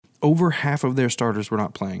over half of their starters were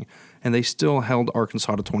not playing, and they still held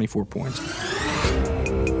Arkansas to 24 points.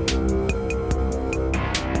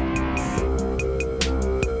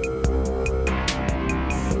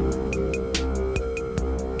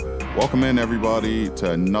 Welcome in, everybody,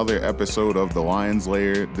 to another episode of The Lion's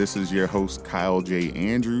Lair. This is your host, Kyle J.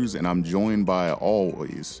 Andrews, and I'm joined by,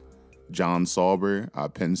 always, John Sauber, our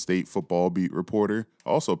Penn State football beat reporter,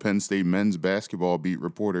 also Penn State men's basketball beat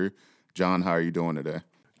reporter. John, how are you doing today?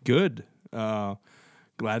 Good. Glad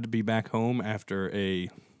to be back home after a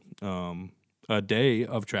day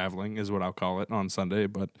of traveling, is what I'll call it, on Sunday.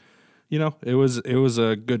 But, you know, it was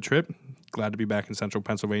a good trip. Glad to be back in central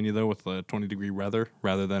Pennsylvania, though, with 20-degree weather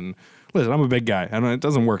rather than... Listen, I'm a big guy. It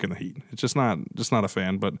doesn't work in the heat. It's just not a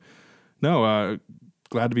fan. But, no,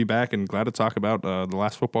 glad to be back and glad to talk about the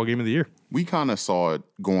last football game of the year. We kind of saw it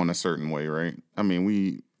going a certain way, right? I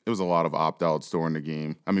mean, it was a lot of opt-outs during the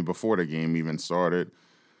game. I mean, before the game even started.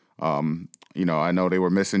 You know, I know they were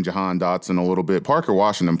missing Jahan Dotson a little bit. Parker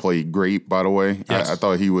Washington played great, by the way. Yes. I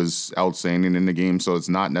thought he was outstanding in the game, so it's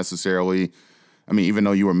not necessarily... I mean, even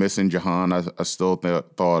though you were missing Jahan, I still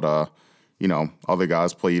thought, you know, other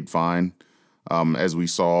guys played fine. As we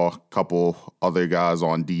saw a couple other guys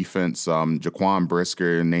on defense, Jaquan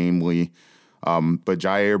Brisker, namely. But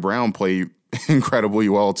Jair Brown played incredibly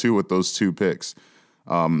well, too, with those 2 picks.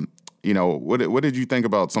 You know, what did you think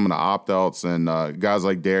about some of the opt-outs and guys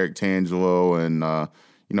like Derek Tangelo and,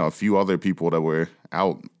 you know, a few other people that were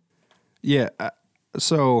out? Yeah,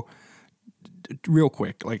 so real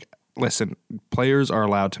quick, listen, players are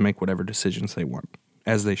allowed to make whatever decisions they want,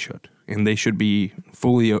 as they should. And they should be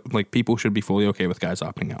people should be fully okay with guys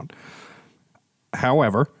opting out.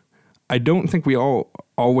 However, I don't think we all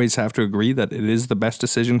always have to agree that it is the best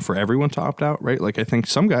decision for everyone to opt out, right? I think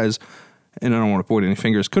some guys, and I don't want to point any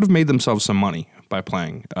fingers, could have made themselves some money by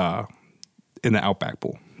playing in the Outback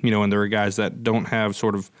Bowl. You know, and there are guys that don't have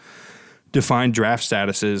sort of defined draft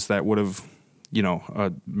statuses that would have, you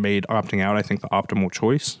know, made opting out, I think, the optimal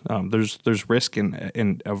choice. There's risk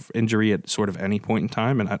of injury at sort of any point in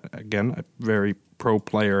time. And again, very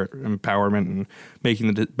pro-player empowerment and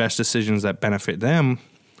making the best decisions that benefit them.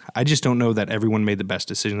 I just don't know that everyone made the best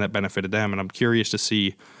decision that benefited them. And I'm curious to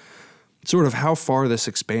see sort of how far this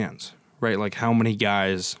expands, right? How many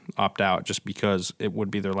guys opt out just because it would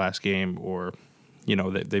be their last game or, you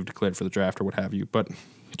know, they've declared for the draft or what have you. But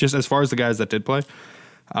just as far as the guys that did play,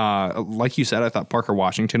 like you said, I thought Parker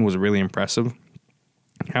Washington was really impressive.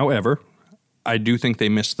 However, I do think they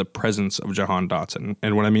missed the presence of Jahan Dotson.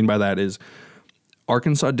 And what I mean by that is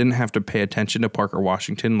Arkansas didn't have to pay attention to Parker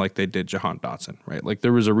Washington like they did Jahan Dotson, right?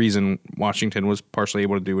 There was a reason Washington was partially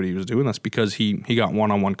able to do what he was doing. That's because he got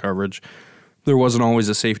one-on-one coverage. There wasn't always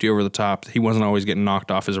a safety over the top. He wasn't always getting knocked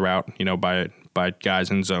off his route, you know, by guys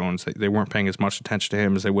in zones. They weren't paying as much attention to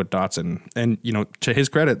him as they would Dotson. And, you know, to his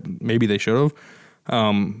credit, maybe they should have.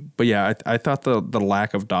 But yeah, I thought the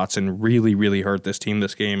lack of Dotson really, really hurt this team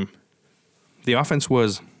this game. The offense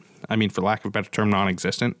was, I mean, for lack of a better term,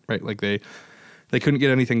 non-existent, right? They couldn't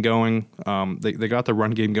get anything going. They got the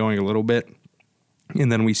run game going a little bit.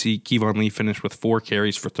 And then we see Kevon Lee finish with 4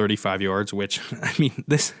 carries for 35 yards, which, I mean,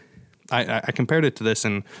 I compared it to this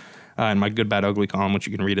in my Good, Bad, Ugly column, which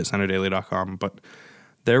you can read at CenterDaily.com. But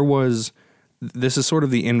this is sort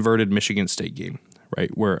of the inverted Michigan State game,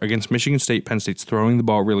 right? Where against Michigan State, Penn State's throwing the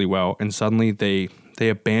ball really well, and suddenly they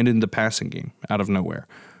abandoned the passing game out of nowhere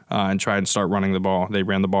and tried and start running the ball. They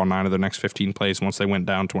ran the ball 9 of their next 15 plays once they went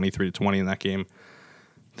down 23-20 in that game.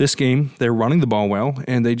 This game, they're running the ball well,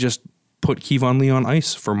 and they just put Kevon Lee on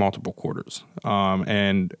ice for multiple quarters.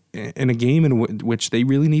 And in a game in which they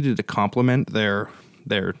really needed to complement their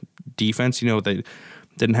defense, you know, they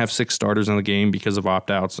didn't have 6 starters in the game because of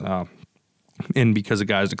opt-outs and because of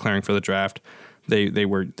guys declaring for the draft. They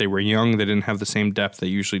were young. They didn't have the same depth they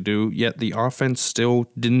usually do, yet the offense still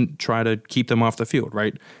didn't try to keep them off the field,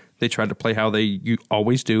 right? They tried to play how they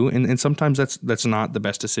always do, and sometimes that's not the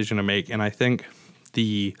best decision to make. And I think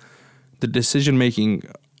the decision-making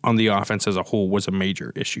on the offense as a whole was a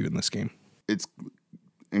major issue in this game. It's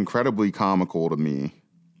incredibly comical to me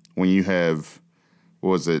when you have,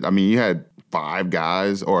 you had 5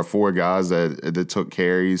 guys or 4 guys that took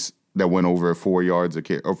carries that went over 4 yards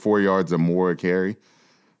or 4 yards or more a carry.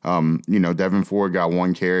 You know, Devin Ford got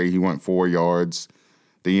 1 carry. He went 4 yards.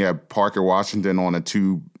 Then you have Parker Washington on the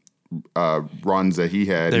 2 runs that he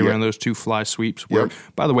had. They ran those 2 fly sweeps. Where, yep.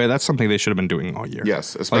 By the way, that's something they should have been doing all year.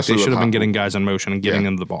 Yes, especially they should have been getting guys in motion and getting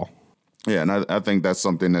them the ball. Yeah, and I think that's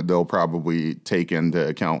something that they'll probably take into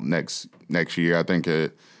account next year. I think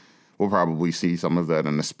we'll probably see some of that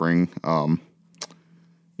in the spring.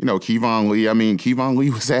 Kevon Lee. I mean, Kevon Lee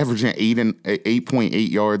was averaging 8.8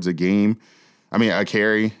 yards a game. I mean, a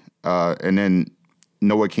carry. And then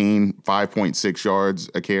Noah Keane, 5.6 yards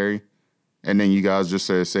a carry. And then you guys just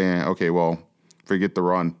are saying, okay, well, forget the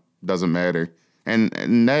run. Doesn't matter. And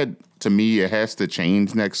that, to me, it has to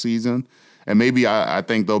change next season. And maybe I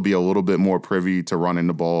think they'll be a little bit more privy to running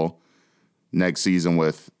the ball next season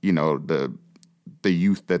with, the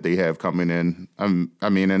youth that they have coming in. And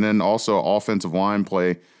then also offensive line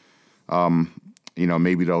play.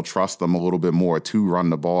 Maybe they'll trust them a little bit more to run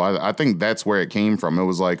the ball. I think that's where it came from. It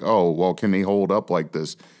was like, oh, well, can they hold up like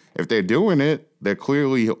this? If they're doing it, they're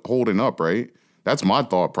clearly holding up, right? That's my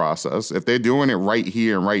thought process. If they're doing it right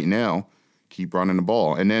here and right now, keep running the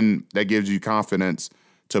ball. And then that gives you confidence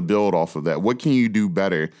to build off of that. What can you do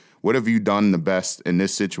better? What have you done the best in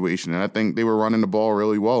this situation? And I think they were running the ball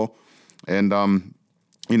really well. And,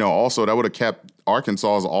 also that would have kept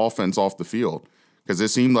Arkansas's offense off the field, because it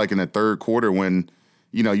seemed like in the third quarter when,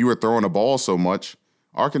 you were throwing the ball so much,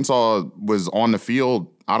 Arkansas was on the field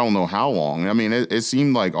I don't know how long. I mean, it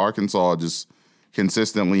seemed like Arkansas just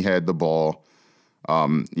consistently had the ball.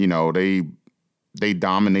 They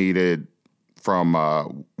dominated from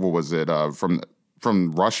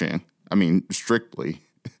from rushing. I mean, strictly.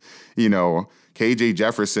 KJ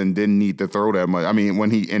Jefferson didn't need to throw that much. I mean,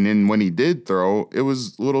 when he did throw, it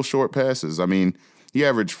was little short passes. I mean, he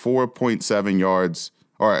averaged 4.7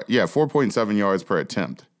 yards per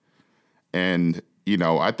attempt. And,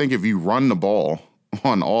 I think if you run the ball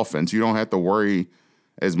on offense, you don't have to worry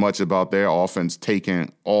as much about their offense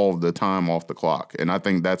taking all the time off the clock. And I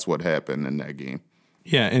think that's what happened in that game.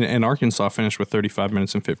 Yeah, and Arkansas finished with 35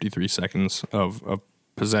 minutes and 53 seconds of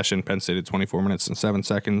possession. Penn State had 24 minutes and 7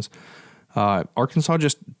 seconds. Arkansas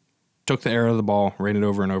just took the air out of the ball, ran it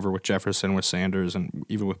over and over with Jefferson, with Sanders, and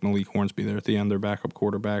even with Malik Hornsby there at the end, their backup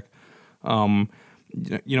quarterback.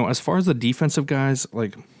 As far as the defensive guys,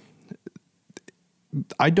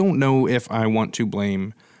 I don't know if I want to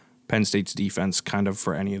blame Penn State's defense kind of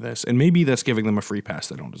for any of this. And maybe that's giving them a free pass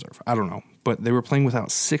they don't deserve. I don't know. But they were playing without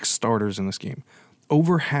 6 starters in this game.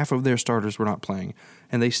 Over half of their starters were not playing,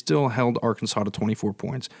 and they still held Arkansas to 24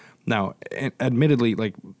 points. Now, admittedly,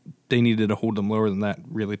 they needed to hold them lower than that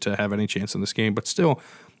really to have any chance in this game. But still,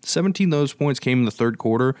 17 of those points came in the third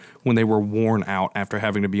quarter when they were worn out after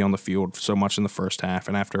having to be on the field so much in the first half,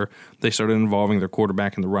 and after they started involving their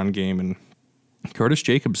quarterback in the run game. And Curtis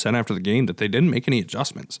Jacobs said after the game that they didn't make any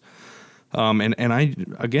adjustments. And I,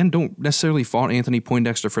 again, don't necessarily fault Anthony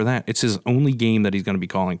Poindexter for that. It's his only game that he's going to be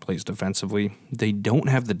calling plays defensively. They don't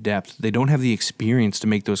have the depth. They don't have the experience to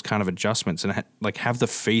make those kind of adjustments and have the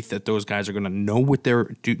faith that those guys are going to know what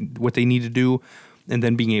they need to do and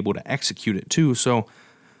then being able to execute it too. So,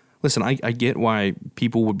 listen, I get why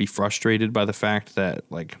people would be frustrated by the fact that,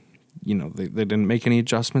 they didn't make any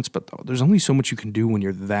adjustments, but there's only so much you can do when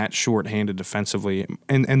you're that short-handed defensively.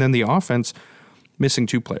 And then the offense, missing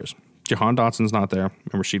 2 players. Jahan Dotson's not there,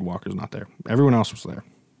 and Rasheed Walker's not there. Everyone else was there.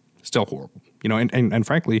 Still horrible. And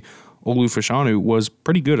frankly, Olu Fashanu was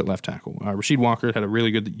pretty good at left tackle. Rasheed Walker had a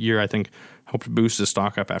really good year, I think, helped boost his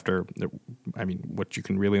stock up after, what you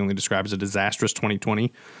can really only describe as a disastrous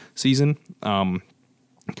 2020 season.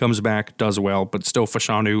 Comes back, does well, but still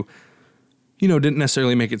Fashanu, didn't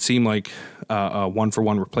necessarily make it seem like a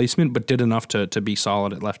one-for-one replacement, but did enough to be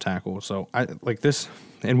solid at left tackle. So I like this,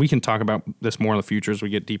 and we can talk about this more in the future as we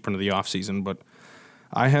get deeper into the offseason, but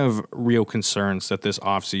I have real concerns that this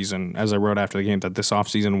offseason, as I wrote after the game, that this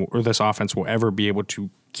offseason or this offense will ever be able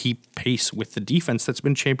to keep pace with the defense that's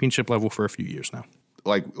been championship level for a few years now.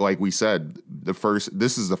 Like we said,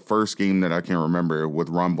 this is the first game that I can remember with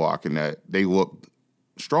run blocking that they looked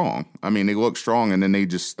strong. I mean, they looked strong, and then they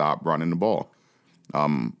just stopped running the ball.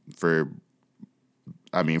 For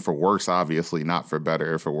worse, obviously, not for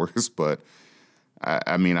better or for worse, but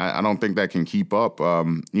I don't think that can keep up.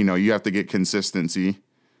 You have to get consistency.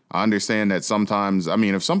 I understand that sometimes,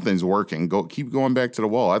 if something's working, keep going back to the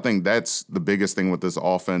wall. I think that's the biggest thing with this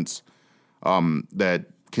offense that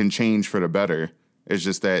can change for the better. It's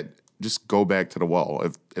just go back to the wall.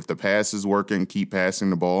 If the pass is working, keep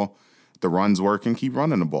passing the ball. If the run's working, keep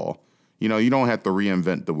running the ball. You don't have to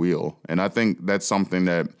reinvent the wheel. And I think that's something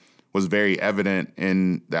that was very evident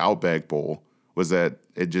in the Outback Bowl, was that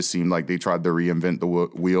it just seemed like they tried to reinvent the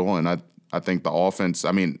wheel. And I think the offense,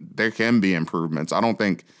 there can be improvements. I don't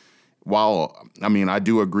think, I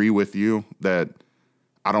do agree with you that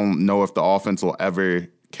I don't know if the offense will ever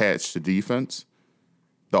catch the defense.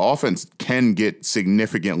 The offense can get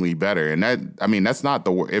significantly better. And that's not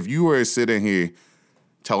if you were sitting here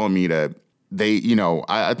telling me that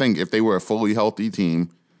I think if they were a fully healthy team,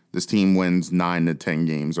 this team wins 9 to 10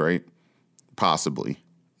 games, right? Possibly.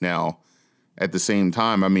 Now, at the same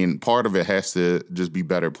time, I mean, part of it has to just be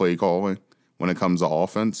better play calling when it comes to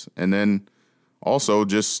offense. And then also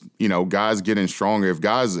just, guys getting stronger. If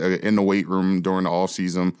guys are in the weight room during the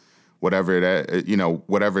offseason, whatever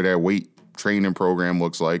their weight training program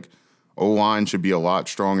looks like, O-line should be a lot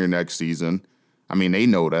stronger next season. I mean, they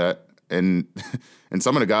know that. And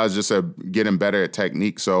some of the guys just are getting better at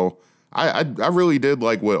technique. So I really did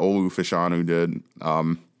like what Olu Fashanu did.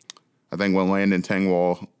 I think when Landon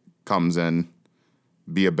Tengwall comes in,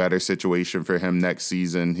 be a better situation for him next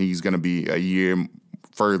season. He's going to be a year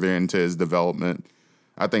further into his development.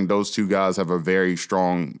 I think those two guys have a very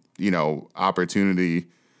strong, opportunity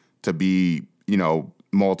to be,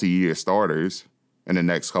 multi-year starters in the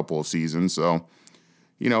next couple of seasons. So,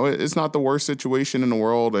 it's not the worst situation in the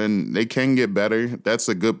world, and they can get better. That's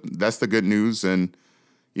the good news. And,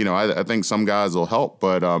 I think some guys will help,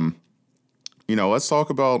 but, let's talk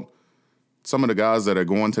about some of the guys that are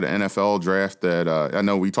going to the NFL draft that I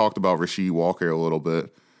know we talked about Rasheed Walker a little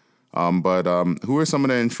bit. But who are some of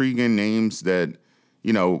the intriguing names that,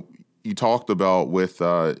 you talked about with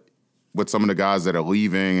some of the guys that are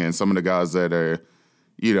leaving and some of the guys that are,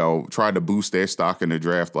 try to boost their stock in the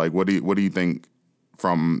draft? Like, what do you think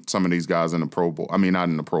from some of these guys in the Pro Bowl? I mean, not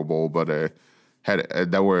in the Pro Bowl, but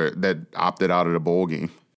that opted out of the bowl game.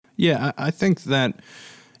 Yeah, I think that,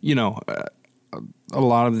 a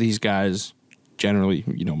lot of these guys generally,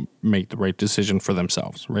 make the right decision for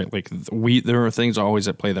themselves, right? Like there are things always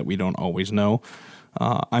at play that we don't always know.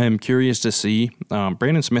 I am curious to see.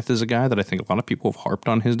 Brandon Smith is a guy that I think a lot of people have harped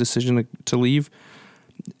on his decision to leave.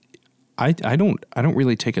 I don't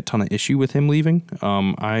really take a ton of issue with him leaving.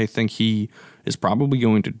 I think he is probably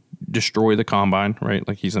going to destroy the combine, right?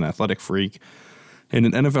 Like he's an athletic freak. And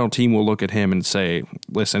an NFL team will look at him and say,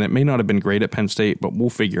 listen, it may not have been great at Penn State, but we'll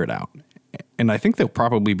figure it out. And I think they'll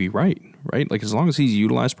probably be right? Like as long as he's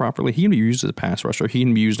utilized properly, he can be used as a pass rusher, he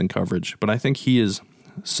can be used in coverage. But I think he is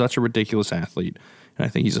such a ridiculous athlete, and I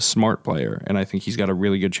think he's a smart player, and I think he's got a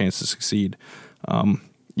really good chance to succeed.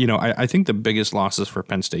 I think the biggest losses for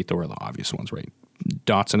Penn State, though, are the obvious ones, right?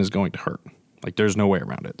 Dotson is going to hurt. Like there's no way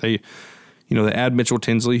around it. They add Mitchell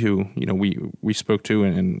Tinsley, who, we spoke to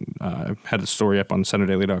and had a story up on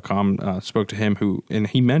CenterDaily.com, spoke to him, and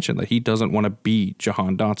he mentioned that he doesn't want to be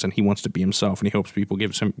Jahan Dotson. He wants to be himself, and he hopes people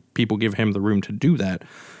give him the room to do that.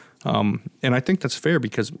 And I think that's fair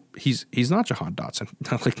because he's not Jahan Dotson.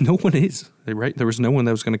 Like no one is, right? There was no one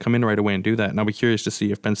that was going to come in right away and do that. And I'll be curious to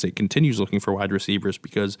see if Penn State continues looking for wide receivers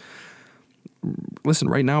because, listen,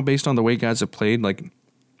 right now, based on the way guys have played, like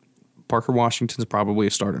Parker Washington's probably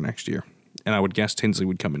a starter next year. And I would guess Tinsley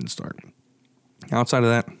would come in and start. Outside of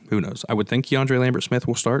that, who knows? I would think Keandre Lambert-Smith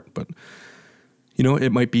will start, but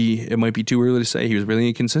it might be too early to say. He was really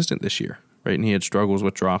inconsistent this year, right? And he had struggles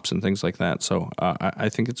with drops and things like that. So I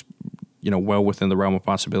think it's well within the realm of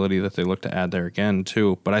possibility that they look to add there again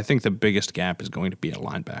too. But I think the biggest gap is going to be at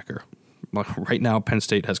linebacker. Right now, Penn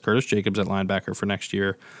State has Curtis Jacobs at linebacker for next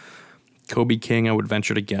year. Kobe King, I would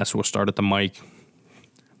venture to guess, will start at the Mike.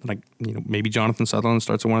 Like, maybe Jonathan Sutherland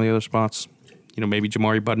starts at one of the other spots. Maybe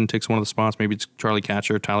Jamari Budden takes one of the spots. Maybe it's Charlie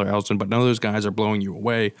Catcher, Tyler Elston, but none of those guys are blowing you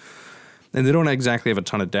away. And they don't exactly have a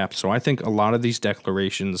ton of depth. So I think a lot of these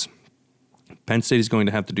declarations, Penn State is going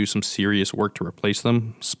to have to do some serious work to replace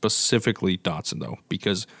them, specifically Dotson, though,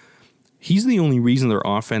 because he's the only reason their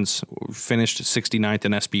offense finished 69th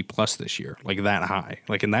in SP plus this year, like that high.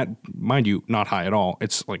 Like, and that, mind you, not high at all.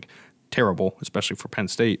 It's like terrible, especially for Penn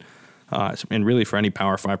State. And really for any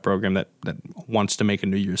Power 5 program that wants to make a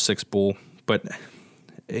New Year's Six bowl. But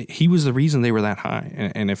he was the reason they were that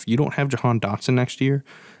high. And if you don't have Jahan Dotson next year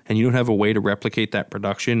and you don't have a way to replicate that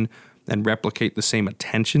production and replicate the same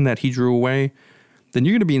attention that he drew away, then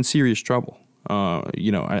you're going to be in serious trouble.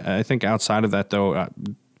 I think outside of that, though,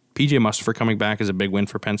 P.J. Mustipher coming back is a big win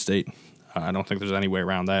for Penn State. I don't think there's any way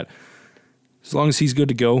around that. As long as he's good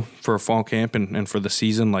to go for a fall camp and for the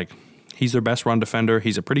season, like, he's their best run defender.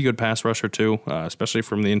 He's a pretty good pass rusher, too, especially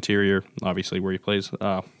from the interior, obviously, where he plays.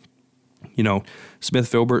 Smith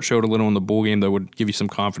Filbert showed a little in the bowl game that would give you some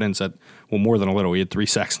confidence that, well, more than a little. He had 3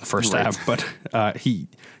 sacks in the first half, but he,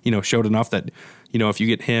 showed enough that, if you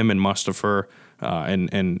get him and Mustipher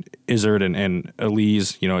and Izzard and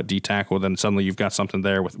Elise, at D tackle, then suddenly you've got something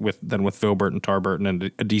there with Filbert and Tarburton and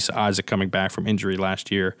Adisa Isaac coming back from injury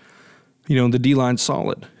last year. The D-line's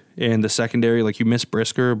solid. And the secondary, like, you miss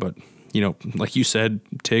Brisker, but like you said,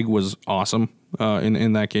 Tig was awesome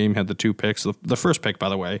in that game, had the 2 picks. The first pick, by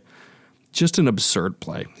the way, just an absurd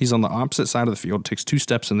play. He's on the opposite side of the field, takes 2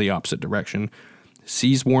 steps in the opposite direction,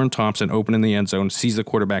 sees Warren Thompson open in the end zone, sees the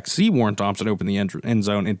quarterback see Warren Thompson open the end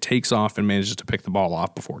zone, and takes off and manages to pick the ball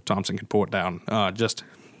off before Thompson can pull it down. Just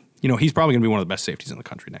he's probably going to be one of the best safeties in the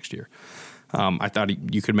country next year. I thought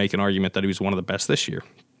you could make an argument that he was one of the best this year.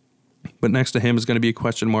 But next to him is going to be a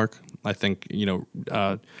question mark. I think,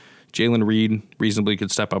 Jalen Reed reasonably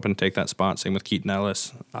could step up and take that spot. Same with Keaton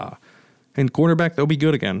Ellis. And cornerback, they'll be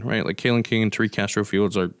good again, right? Like Kalen King and Tariq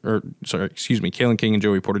Castro-Fields Kalen King and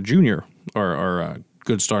Joey Porter Jr. are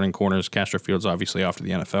good starting corners. Castro-Fields obviously off to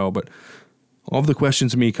the NFL, but all of the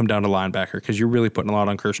questions to me come down to linebacker because you're really putting a lot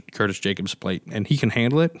on Curtis Jacobs' plate, and he can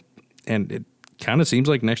handle it. And it kind of seems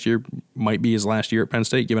like next year might be his last year at Penn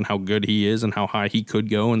State, given how good he is and how high he could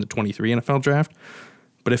go in the 23 NFL draft.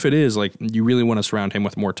 But if it is, like, you really want to surround him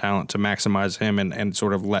with more talent to maximize him and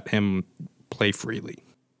sort of let him play freely.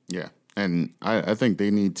 Yeah. And I think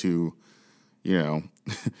they need to,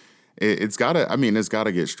 it's got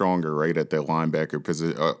to get stronger, right, at the linebacker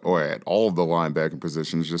position or at all of the linebacker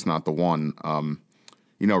positions, just not the one.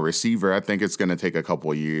 Receiver, I think it's going to take a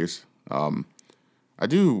couple of years. I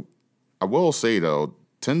will say, though,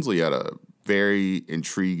 Tinsley had a very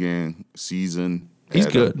intriguing season. He's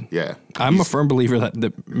good. Yeah. I'm a firm believer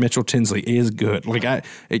that Mitchell Tinsley is good. Like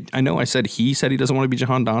I know he said he doesn't want to be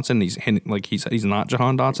Jahan Dotson. He said he's not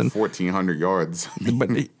Jahan Dotson. 1,400 yards.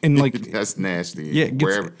 But and that's nasty. Yeah,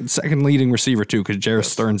 second leading receiver too because Jarrett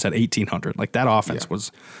Stearns had 1,800. Like that offense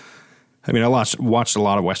was. I mean, I watched a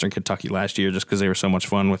lot of Western Kentucky last year just because they were so much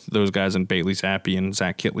fun with those guys and Bailey Zappi and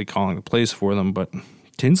Zach Kitley calling the plays for them, but.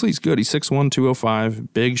 Tinsley's good. He's 6'1",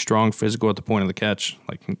 205, big, strong, physical at the point of the catch.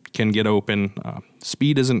 Like can get open.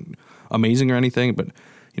 Speed isn't amazing or anything, but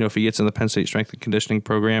if he gets in the Penn State strength and conditioning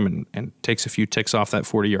program and takes a few ticks off that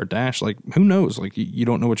 40-yard dash, like who knows? Like you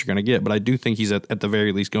don't know what you're going to get, but I do think he's at the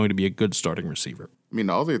very least going to be a good starting receiver. I mean,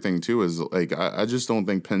 the other thing too is like I just don't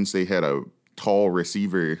think Penn State had a tall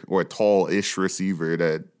receiver or a tall-ish receiver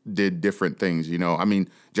that did different things. I mean,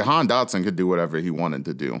 Jahan Dotson could do whatever he wanted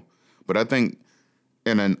to do, but I think.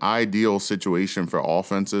 In an ideal situation for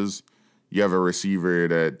offenses, you have a receiver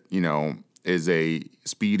that, is a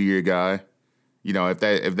speedier guy. If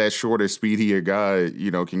that shorter, speedier guy,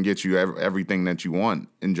 can get you everything that you want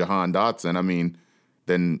in Jahan Dotson, I mean,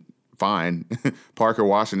 then fine. Parker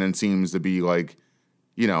Washington seems to be like,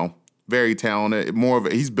 very talented.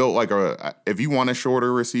 He's built like if you want a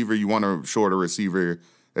shorter receiver, you want a shorter receiver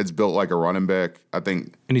that's built like a running back, I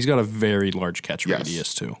think. And he's got a very large catch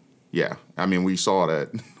radius too. Yeah, I mean, we saw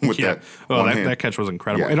that with that. Well, that catch was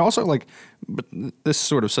incredible. Yeah. And also, but this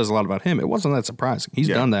sort of says a lot about him. It wasn't that surprising. He's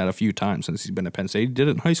done that a few times since he's been at Penn State. He did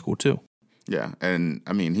it in high school, too. Yeah, and,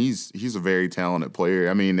 I mean, he's a very talented player.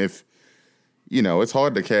 I mean, it's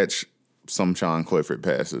hard to catch some Sean Clifford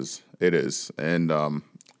passes. It is. And,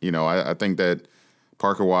 I think that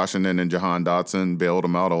Parker Washington and Jahan Dotson bailed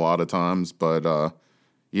him out a lot of times. But,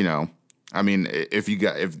 I mean, if you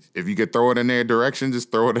could throw it in their direction,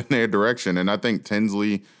 just throw it in their direction. And I think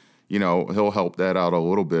Tinsley, he'll help that out a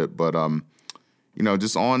little bit. But,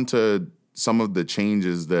 just on to some of the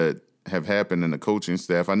changes that have happened in the coaching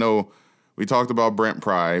staff. I know we talked about Brent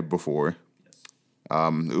Pry before,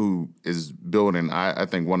 who is building, I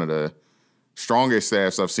think, one of the strongest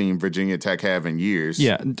staffs I've seen Virginia Tech have in years.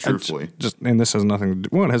 Yeah, truthfully. And this has nothing to do.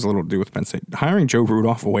 Well, it has a little to do with Penn State. Hiring Joe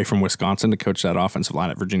Rudolph away from Wisconsin to coach that offensive line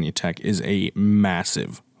at Virginia Tech is a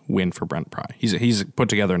massive win for Brent Pry. He's put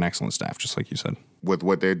together an excellent staff, just like you said. With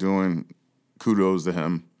what they're doing, kudos to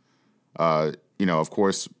him. Of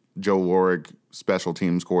course, Joe Lorig, special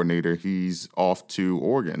teams coordinator, he's off to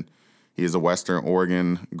Oregon. He is a Western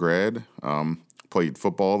Oregon grad, played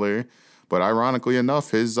football there. But ironically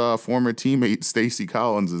enough, his former teammate, Stacy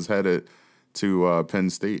Collins, is headed to Penn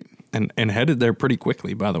State. And headed there pretty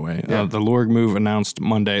quickly, by the way. Yeah. The Lorig move announced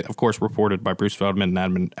Monday, of course, reported by Bruce Feldman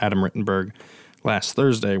and Adam Rittenberg last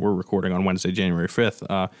Thursday. We're recording on Wednesday, January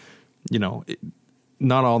 5th.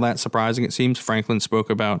 Not all that surprising, it seems. Franklin spoke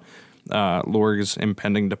about Lorig's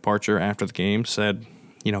impending departure after the game, said,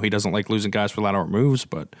 he doesn't like losing guys for lateral moves,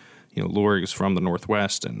 but, Lorig is from the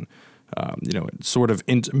Northwest, and it sort of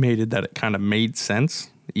intimated that it kind of made sense,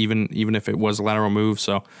 even if it was a lateral move.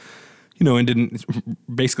 So, and didn't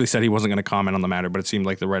basically said he wasn't going to comment on the matter, but it seemed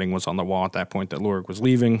like the writing was on the wall at that point that Lorig was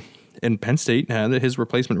leaving. And Penn State had his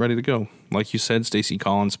replacement ready to go. Like you said, Stacy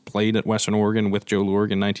Collins played at Western Oregon with Joe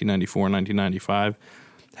Lorig in 1994 and 1995.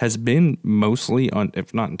 Has been mostly,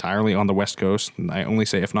 if not entirely, on the West Coast. And I only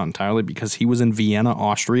say if not entirely because he was in Vienna,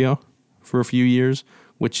 Austria for a few years,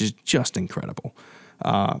 which is just incredible.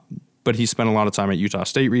 But he spent a lot of time at Utah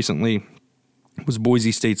State recently, was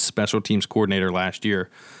Boise State's special teams coordinator last year.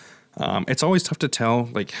 It's always tough to tell,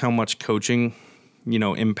 like, how much coaching,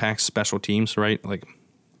 impacts special teams, right? Like,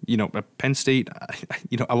 Penn State,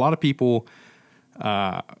 a lot of people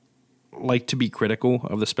like to be critical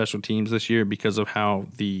of the special teams this year because of how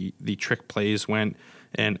the trick plays went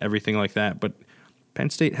and everything like that. But Penn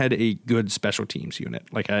State had a good special teams unit.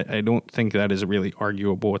 Like, I don't think that is really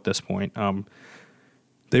arguable at this point.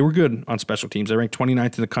 They were good on special teams. They ranked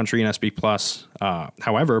 29th in the country in SB+.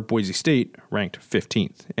 However, Boise State ranked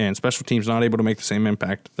 15th. And special teams not able to make the same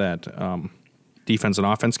impact that defense and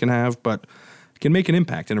offense can have, but can make an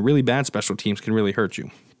impact. And a really bad special teams can really hurt you.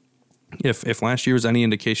 If last year was any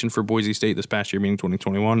indication for Boise State this past year, meaning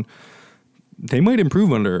 2021, they might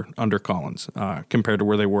improve under Collins compared to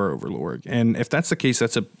where they were over Lorig. And if that's the case,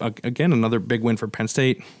 that's, again, another big win for Penn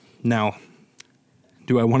State. Now,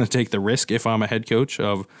 do I want to take the risk if I'm a head coach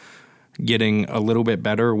of getting a little bit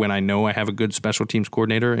better when I know I have a good special teams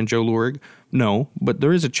coordinator in Joe Lorig? No, but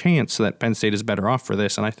there is a chance that Penn State is better off for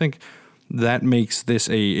this, and I think that makes this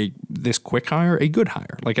this quick hire a good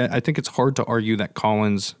hire. Like, I think it's hard to argue that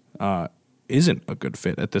Collins isn't a good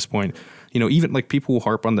fit at this point. Even like people who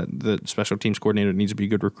harp on the special teams coordinator needs to be a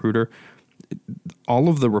good recruiter. All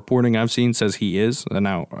of the reporting I've seen says he is. And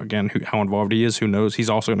now, again, how involved he is, who knows? He's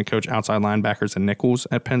also going to coach outside linebackers and nickels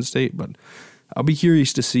at Penn State. But I'll be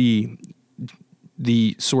curious to see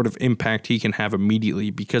the sort of impact he can have immediately,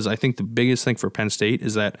 because I think the biggest thing for Penn State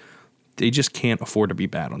is that they just can't afford to be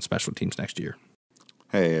bad on special teams next year.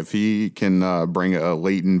 Hey, if he can bring a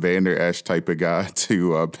Leighton Vander Esch type of guy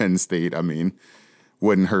to Penn State, I mean,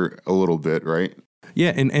 wouldn't hurt a little bit, right?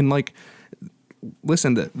 Yeah, and like,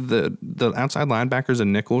 listen, the outside linebackers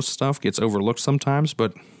and nickels stuff gets overlooked sometimes,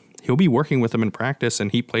 but he'll be working with them in practice,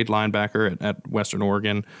 and he played linebacker at Western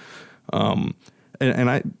Oregon.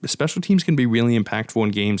 Special teams can be really impactful in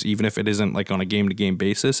games, even if it isn't like on a game-to-game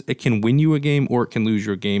basis. It can win you a game, or it can lose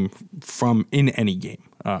your game in any game.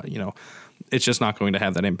 It's just not going to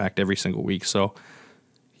have that impact every single week. So,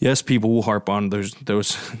 yes, people will harp on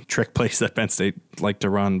those trick plays that Penn State like to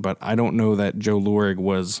run, but I don't know that Joe Lorig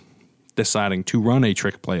was deciding to run a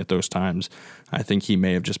trick play at those times. I think he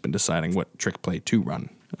may have just been deciding what trick play to run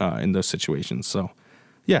in those situations. So,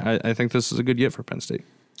 yeah, I think this is a good get for Penn State.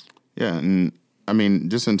 Yeah, and I mean,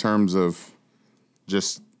 just in terms of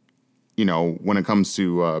when it comes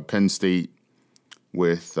to Penn State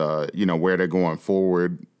with, where they're going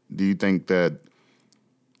forward, do you think that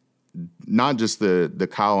not just the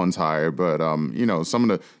Collins hire, but, some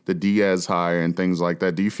of the Diaz hire and things like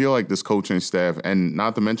that, do you feel like this coaching staff, and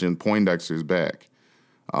not to mention Poindexter's back,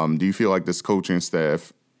 do you feel like this coaching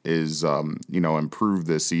staff is, improved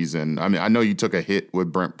this season? I mean, I know you took a hit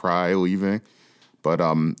with Brent Pry leaving, but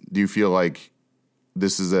do you feel like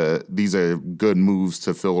these are good moves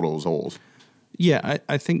to fill those holes? Yeah,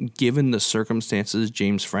 I think given the circumstances,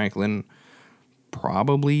 James Franklin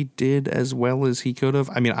probably did as well as he could have.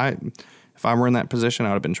 I mean, if I were in that position, I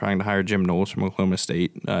would have been trying to hire Jim Knowles from Oklahoma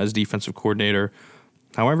State as defensive coordinator.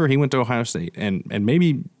 However, he went to Ohio State, and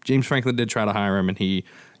maybe James Franklin did try to hire him, and he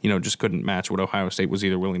just couldn't match what Ohio State was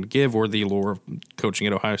either willing to give or the allure of coaching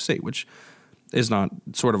at Ohio State, which is not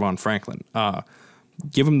sort of on Franklin.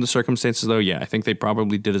 Given the circumstances, though, yeah, I think they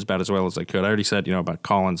probably did as bad as well as they could. I already said, about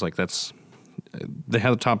Collins, like they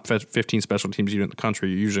have the top 15 special teams unit in the country.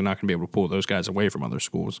 You're usually not going to be able to pull those guys away from other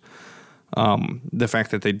schools. The fact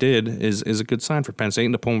that they did is a good sign for Penn State,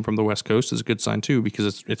 and to pull them from the West Coast is a good sign too,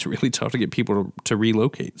 because it's really tough to get people to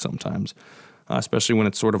relocate sometimes, especially when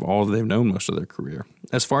it's sort of all they've known most of their career.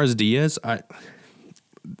 As far as Diaz, I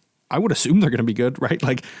would assume they're going to be good, right?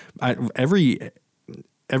 Like every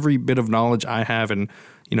bit of knowledge I have, and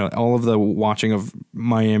all of the watching of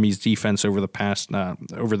Miami's defense over the past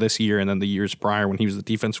over this year and then the years prior when he was the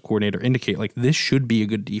defensive coordinator indicate like this should be a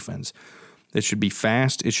good defense. It should be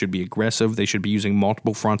fast. It should be aggressive. They should be using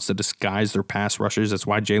multiple fronts to disguise their pass rushers. That's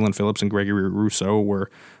why Jalen Phillips and Gregory Rousseau were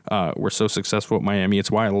so successful at Miami.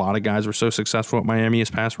 It's why a lot of guys were so successful at Miami as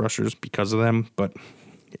pass rushers because of them. But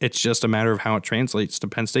it's just a matter of how it translates to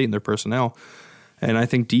Penn State and their personnel. And I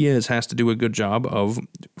think Diaz has to do a good job of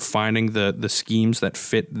finding the schemes that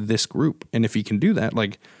fit this group. And if he can do that,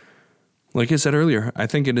 like I said earlier, I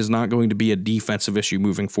think it is not going to be a defensive issue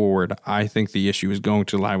moving forward. I think the issue is going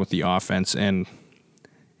to lie with the offense. And,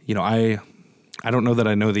 I don't know that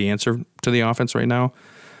I know the answer to the offense right now,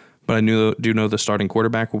 but I do know the starting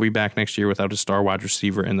quarterback will be back next year without a star wide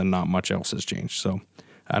receiver, and then not much else has changed. So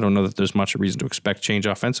I don't know that there's much reason to expect change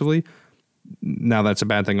offensively. Now that's a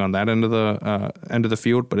bad thing on that end of the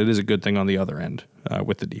field, but it is a good thing on the other end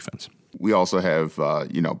with the defense. We also have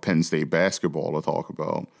Penn State basketball to talk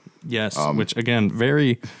about. Yes, which again,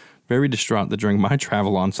 very, very distraught that during my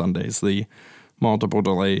travel on Sundays, the multiple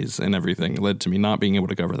delays and everything led to me not being able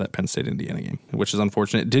to cover that Penn State Indiana game, which is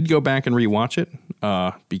unfortunate. Did go back and rewatch it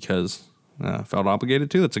because felt obligated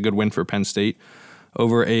to. That's a good win for Penn State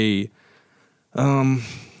over a An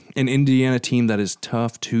Indiana team that is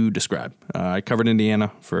tough to describe. I covered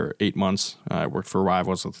Indiana for 8 months. I worked for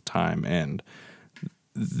Rivals at the time, and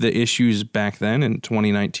the issues back then in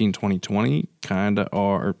 2019, 2020 kind of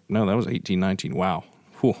are, no, that was 18, 19. Wow.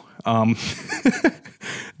 Whew.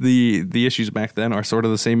 The issues back then are sort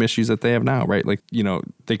of the same issues that they have now, right? Like,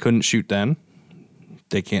 they couldn't shoot then.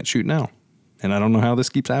 They can't shoot now. And I don't know how this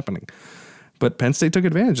keeps happening. But Penn State took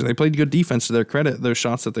advantage. They played good defense to their credit. Those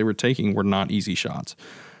shots that they were taking were not easy shots.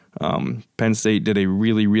 Penn State did a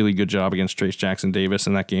really, really good job against Trace Jackson Davis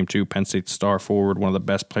in that game too. Penn State's star forward, one of the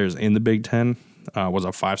best players in the Big Ten, was a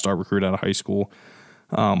 5-star recruit out of high school.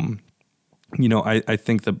 I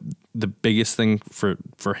think the biggest thing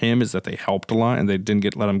for him is that they helped a lot and they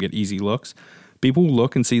didn't let him get easy looks. People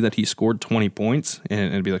look and see that he scored 20 points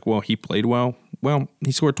and be like, well, he played well. Well,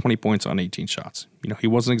 he scored 20 points on 18 shots. He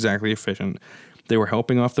wasn't exactly efficient. They were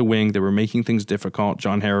helping off the wing. They were making things difficult.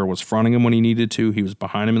 John Harrar was fronting him when he needed to. He was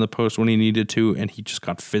behind him in the post when he needed to, and he just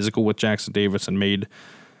got physical with Jackson Davis and made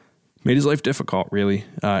his life difficult, really,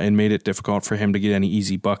 and made it difficult for him to get any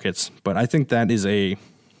easy buckets. But I think that is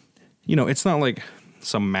it's not like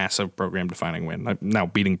some massive program-defining win. Now,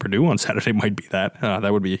 beating Purdue on Saturday might be that.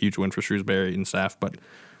 That would be a huge win for Shrewsbury and staff, but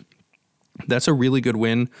that's a really good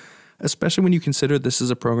win, especially when you consider this is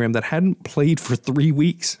a program that hadn't played for 3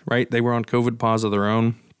 weeks, right? They were on COVID pause of their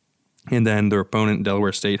own, and then their opponent,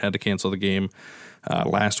 Delaware State, had to cancel the game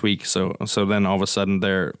last week. So then all of a sudden,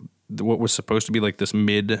 what was supposed to be like this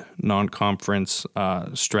mid-non-conference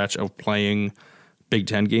stretch of playing Big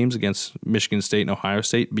Ten games against Michigan State and Ohio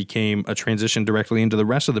State became a transition directly into the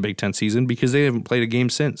rest of the Big Ten season because they haven't played a game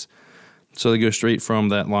since. So they go straight from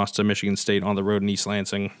that loss to Michigan State on the road in East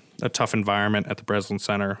Lansing, a tough environment at the Breslin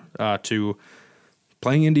Center, to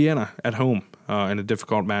playing Indiana at home in a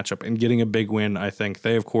difficult matchup and getting a big win. I think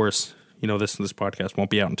they, of course, this podcast won't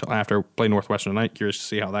be out until after play Northwestern tonight. Curious to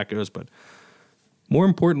see how that goes, but more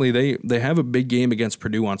importantly, they have a big game against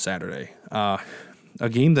Purdue on Saturday. A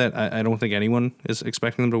game that I don't think anyone is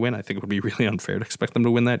expecting them to win. I think it would be really unfair to expect them to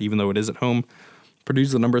win that, even though it is at home.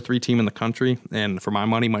 Purdue's the number 3 team in the country, and for my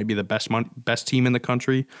money, might be the best team in the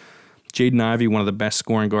country. Jaden Ivey, one of the best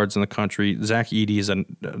scoring guards in the country. Zach Edey is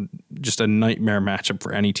just a nightmare matchup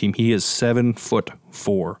for any team. He is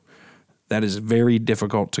 7'4". That is very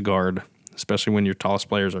difficult to guard, especially when your tallest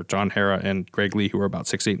players are John Harrar and Greg Lee, who are about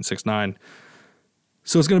 6'8" and 6'9".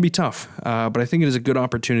 So it's going to be tough, but I think it is a good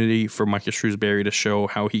opportunity for Micah Shrewsbury to show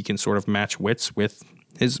how he can sort of match wits with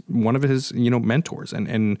one of his mentors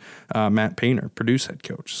and Matt Painter, Purdue's head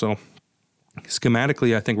coach. So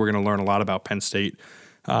schematically, I think we're going to learn a lot about Penn State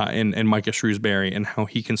and Micah Shrewsbury and how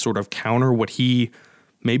he can sort of counter what he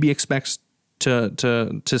maybe expects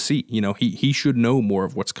to see. He should know more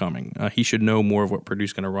of what's coming. He should know more of what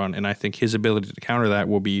Purdue's going to run, and I think his ability to counter that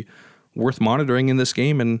will be worth monitoring in this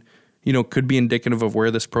game and could be indicative of where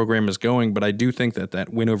this program is going. But I do think that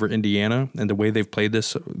win over Indiana and the way they've played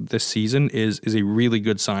this season is a really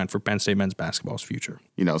good sign for Penn State men's basketball's future.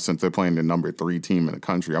 Since they're playing the number 3 team in the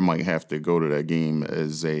country, I might have to go to that game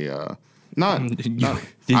as a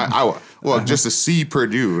just to see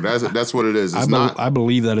Purdue. That's what it is. I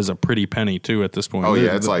believe that is a pretty penny too at this point. Oh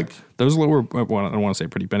yeah, it's like those lower. Well, I don't want to say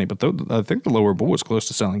pretty penny, but I think the lower bowl was close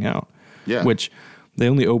to selling out. Yeah, which. They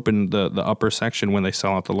only open the upper section when they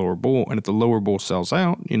sell out the lower bowl, and if the lower bowl sells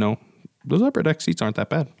out, those upper deck seats aren't that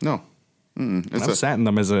bad. No, I've sat in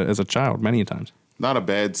them as a child many times. Not a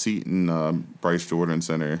bad seat in Bryce Jordan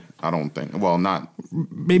Center, I don't think. Well, not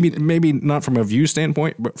maybe not from a view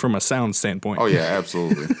standpoint, but from a sound standpoint. Oh yeah,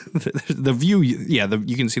 absolutely. the view,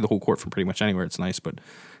 you can see the whole court from pretty much anywhere. It's nice, but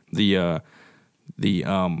the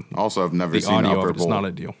also I've never the seen audio upper of it is bowl. not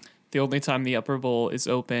ideal. The only time the upper bowl is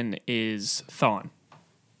open is Thon.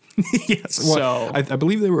 Yes. Well, So I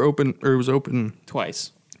believe they were open, or it was open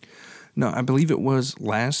twice. No, I believe it was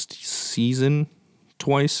last season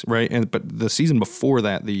twice, right? But the season before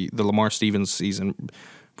that, the Lamar Stevens season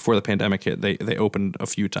before the pandemic hit, they opened a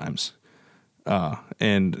few times.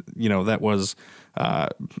 And that was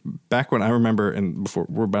back when I remember, and before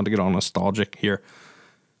we're about to get all nostalgic here.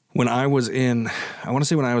 When I was in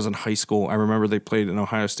high school, I remember they played an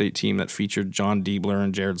Ohio State team that featured John Diebler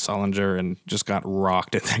and Jared Sullinger and just got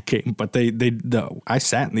rocked at that game. But I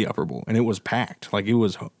sat in the upper bowl and it was packed. Like it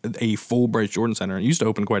was a full Bryce Jordan Center. It used to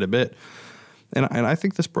open quite a bit. And I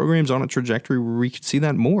think this program's on a trajectory where we could see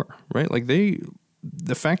that more, right? Like the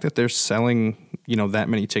fact that they're selling, that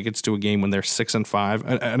many tickets to a game when they're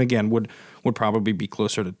 6-5, and again, would probably be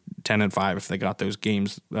closer to 10-5 if they got those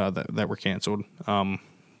games that were canceled.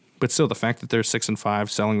 But still, the fact that they're 6-5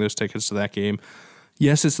 selling those tickets to that game,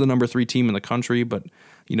 Yes, it's the number 3 team in the country, but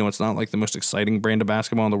it's not like the most exciting brand of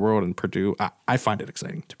basketball in the world. And Purdue, I find it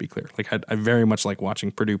exciting, to be clear. Like I very much like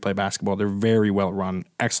watching Purdue play basketball. They're very well run,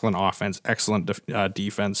 excellent offense, excellent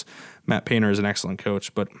defense. Matt Painter is an excellent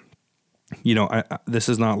coach, but this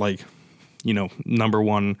is not like number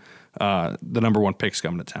one. The number 1 pick's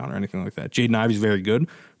coming to town or anything like that. Jaden Ivey's very good.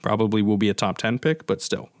 Probably will be a top 10 pick, but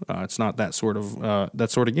still, it's not that sort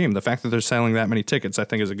of game. The fact that they're selling that many tickets, I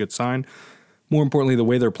think, is a good sign. More importantly, the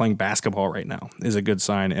way they're playing basketball right now is a good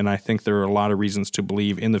sign, and I think there are a lot of reasons to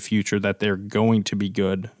believe in the future that they're going to be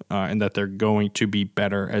good and that they're going to be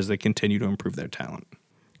better as they continue to improve their talent.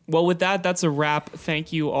 Well, with that, that's a wrap.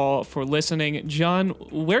 Thank you all for listening. John,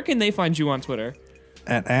 where can they find you on Twitter?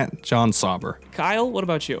 At John Sauber. Kyle, what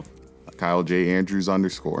about you? Kyle J. Andrews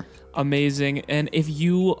 _. Amazing. And if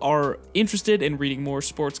you are interested in reading more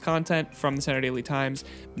sports content from the Center Daily Times,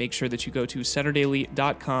 make sure that you go to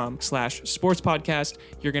centerdaily.com/sportspodcast.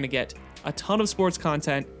 You're going to get a ton of sports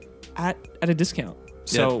content at a discount.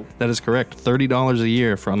 So yeah, that is correct. $30 a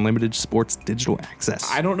year for unlimited sports digital access.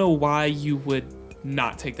 I don't know why you would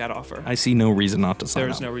not take that offer. I see no reason not to sign up.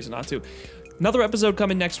 There's no reason not to. Another episode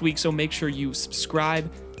coming next week, so make sure you subscribe.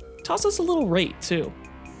 Toss us a little rate, too.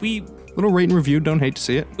 Little rate and review, don't hate to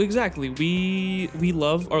see it. Exactly. We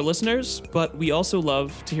love our listeners, but we also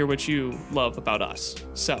love to hear what you love about us.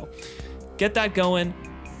 So get that going.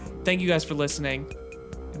 Thank you guys for listening,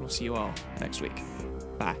 and we'll see you all next week.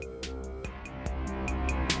 Bye.